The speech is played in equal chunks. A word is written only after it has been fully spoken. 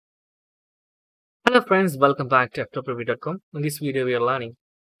Hello friends, welcome back to Ftopreview.com. In this video, we are learning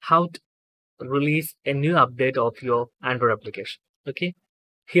how to release a new update of your Android application. Okay,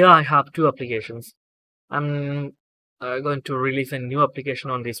 here I have two applications. I'm going to release a new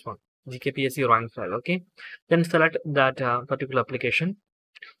application on this one, GKPSC rank file. Okay, then select that particular application.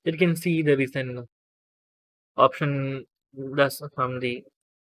 You can see there is an option that's from the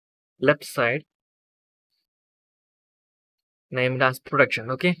left side named as production.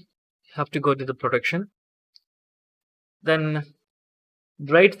 Okay, you have to go to the production. Then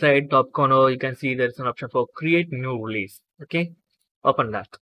right side top corner, you can see there's an option for create new release. Okay, open that.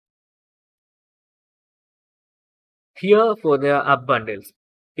 Here for the app bundles,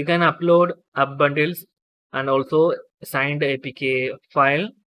 you can upload app bundles and also signed APK file,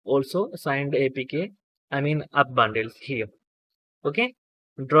 also signed APK, app bundles here. Okay,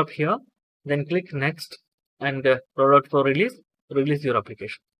 drop here, then click next and roll out for release your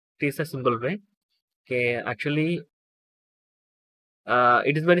application. It is a simple way. Okay, actually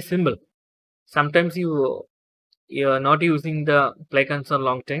it is very simple. Sometimes you're not using the play console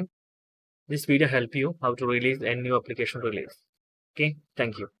long time. This video help you how to release a new application release. Okay,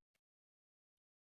 thank you.